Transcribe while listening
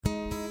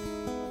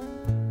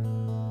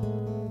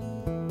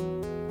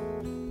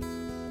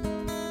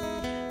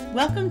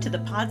Welcome to the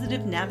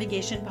Positive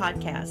Navigation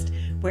Podcast,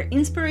 where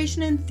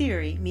inspiration and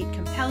theory meet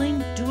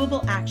compelling,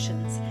 doable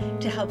actions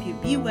to help you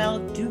be well,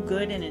 do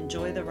good, and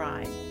enjoy the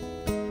ride.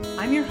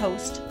 I'm your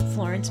host,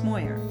 Florence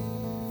Moyer.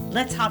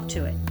 Let's hop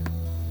to it.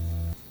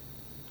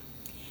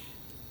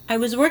 I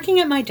was working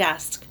at my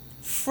desk,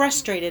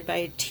 frustrated by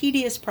a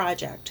tedious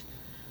project,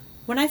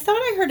 when I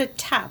thought I heard a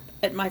tap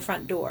at my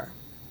front door.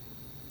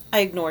 I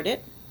ignored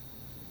it.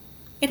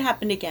 It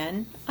happened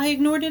again. I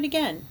ignored it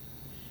again.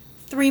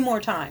 3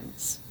 more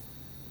times.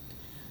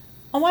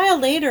 A while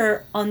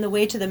later, on the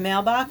way to the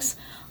mailbox,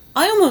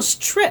 I almost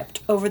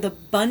tripped over the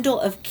bundle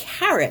of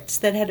carrots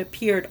that had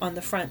appeared on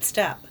the front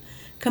step,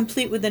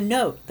 complete with a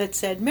note that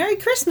said, "Merry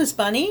Christmas,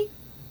 Bunny."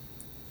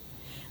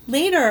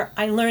 Later,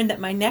 I learned that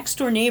my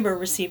next-door neighbor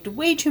received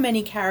way too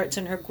many carrots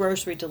in her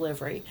grocery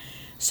delivery,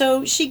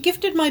 so she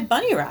gifted my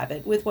bunny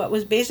rabbit with what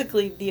was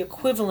basically the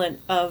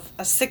equivalent of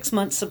a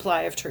 6-month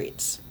supply of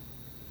treats.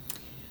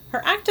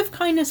 Her act of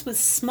kindness was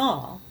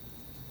small,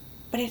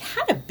 but it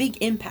had a big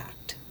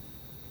impact.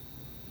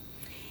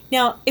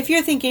 Now, if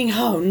you're thinking,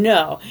 oh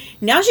no,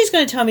 now she's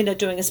going to tell me that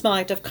doing a small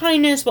act of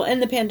kindness will end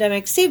the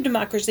pandemic, save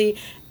democracy,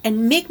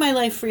 and make my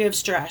life free of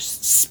stress,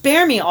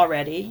 spare me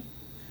already,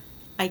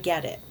 I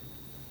get it.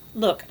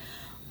 Look,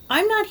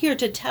 I'm not here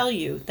to tell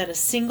you that a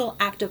single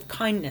act of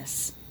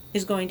kindness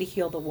is going to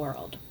heal the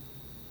world.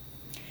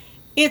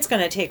 It's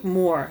going to take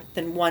more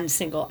than one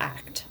single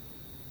act.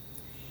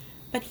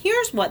 But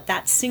here's what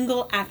that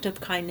single act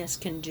of kindness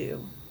can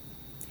do.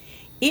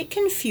 It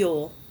can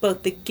fuel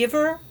both the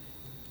giver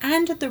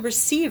and the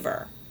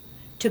receiver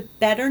to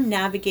better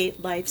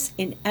navigate life's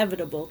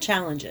inevitable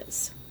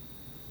challenges.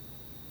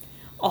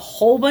 A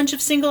whole bunch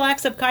of single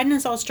acts of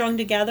kindness all strung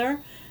together,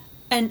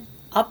 an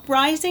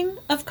uprising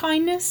of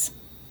kindness,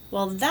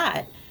 well,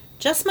 that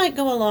just might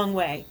go a long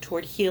way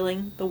toward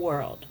healing the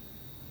world.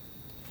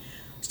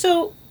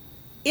 So,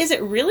 is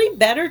it really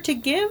better to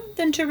give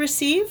than to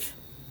receive?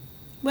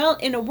 Well,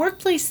 in a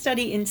workplace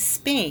study in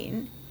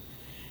Spain,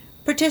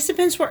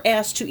 participants were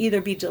asked to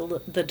either be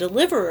the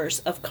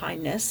deliverers of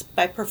kindness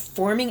by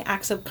performing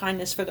acts of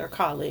kindness for their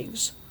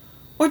colleagues,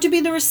 or to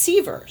be the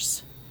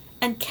receivers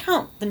and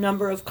count the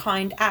number of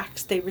kind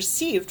acts they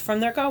received from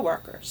their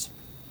coworkers.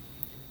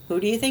 Who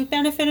do you think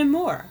benefited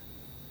more?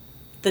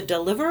 The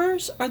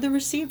deliverers or the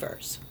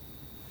receivers?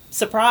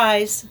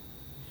 Surprise!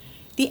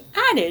 The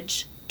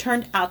adage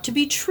turned out to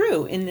be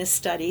true in this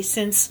study,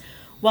 since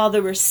while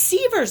the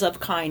receivers of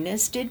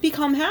kindness did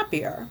become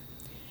happier,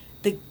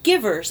 the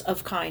givers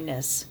of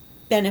kindness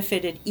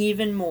benefited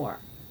even more.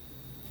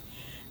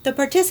 The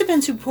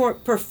participants who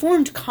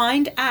performed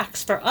kind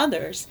acts for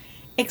others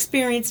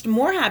experienced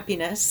more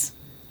happiness,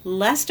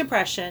 less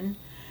depression,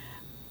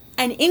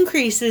 and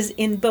increases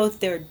in both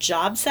their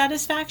job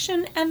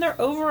satisfaction and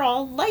their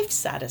overall life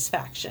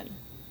satisfaction.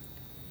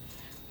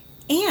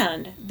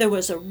 And there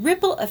was a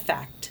ripple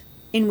effect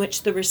in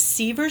which the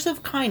receivers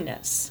of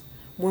kindness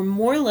were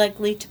more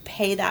likely to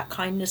pay that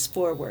kindness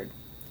forward.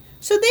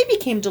 So they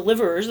became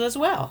deliverers as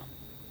well.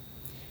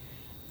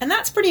 And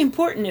that's pretty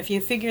important if you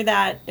figure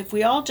that if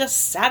we all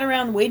just sat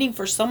around waiting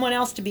for someone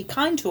else to be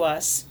kind to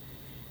us,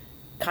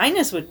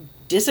 kindness would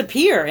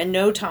disappear in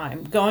no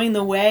time, going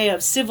the way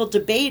of civil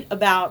debate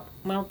about,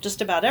 well,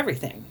 just about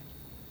everything.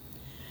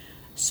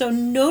 So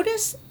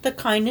notice the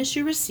kindness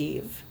you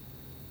receive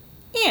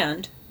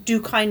and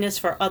do kindness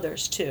for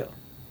others too.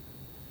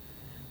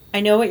 I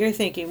know what you're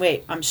thinking.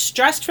 Wait, I'm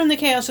stressed from the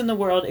chaos in the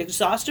world,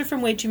 exhausted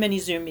from way too many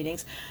Zoom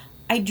meetings.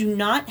 I do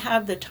not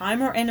have the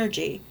time or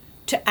energy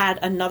to add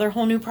another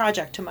whole new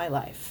project to my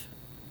life.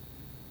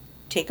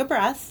 Take a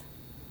breath.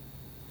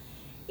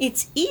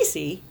 It's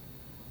easy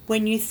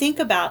when you think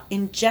about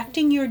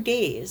injecting your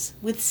days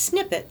with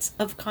snippets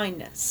of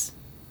kindness.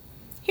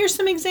 Here's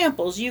some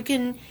examples. You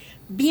can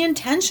be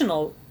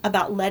intentional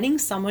about letting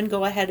someone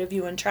go ahead of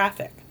you in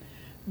traffic.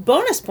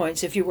 Bonus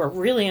points if you were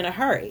really in a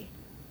hurry.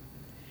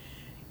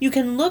 You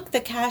can look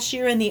the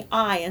cashier in the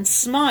eye and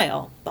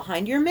smile,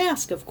 behind your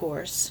mask, of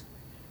course,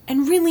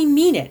 and really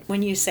mean it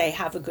when you say,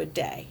 "Have a good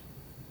day."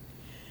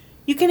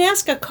 You can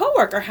ask a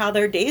coworker how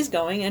their day's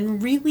going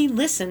and really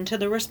listen to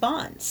the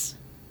response.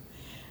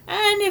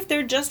 And if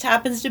there just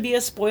happens to be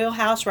a spoil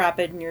house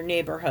rabbit in your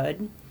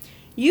neighborhood,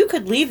 you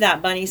could leave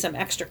that bunny some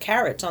extra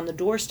carrots on the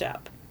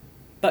doorstep,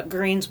 but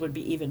greens would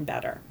be even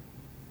better.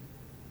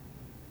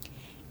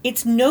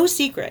 It's no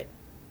secret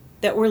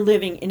that we're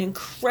living in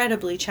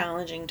incredibly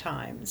challenging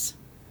times,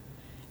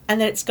 and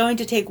that it's going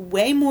to take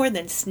way more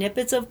than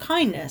snippets of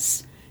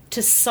kindness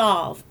to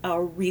solve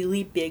our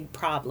really big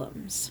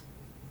problems.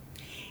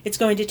 It's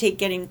going to take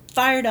getting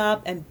fired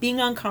up and being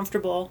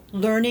uncomfortable,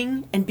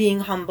 learning and being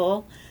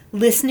humble,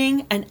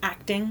 listening and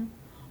acting,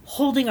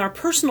 holding our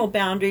personal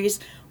boundaries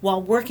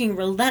while working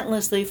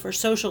relentlessly for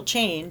social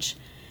change,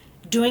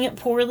 doing it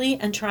poorly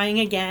and trying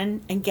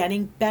again and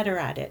getting better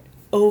at it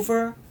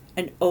over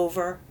and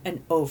over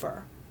and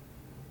over.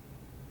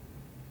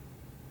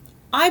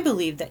 I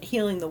believe that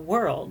healing the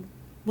world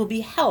will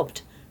be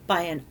helped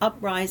by an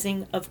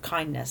uprising of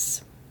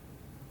kindness.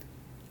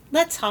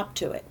 Let's hop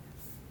to it.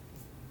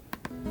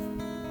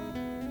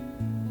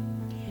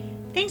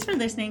 Thanks for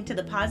listening to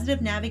the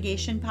Positive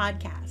Navigation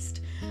Podcast.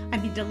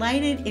 I'd be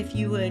delighted if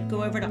you would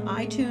go over to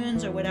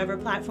iTunes or whatever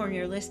platform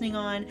you're listening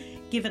on,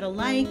 give it a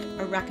like,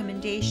 a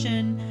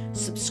recommendation,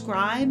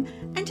 subscribe,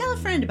 and tell a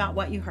friend about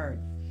what you heard.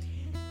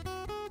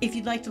 If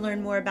you'd like to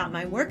learn more about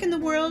my work in the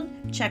world,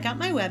 check out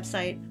my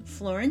website,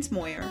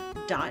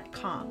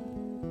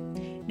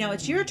 florencemoyer.com. Now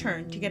it's your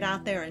turn to get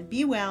out there and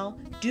be well,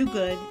 do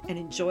good, and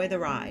enjoy the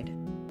ride.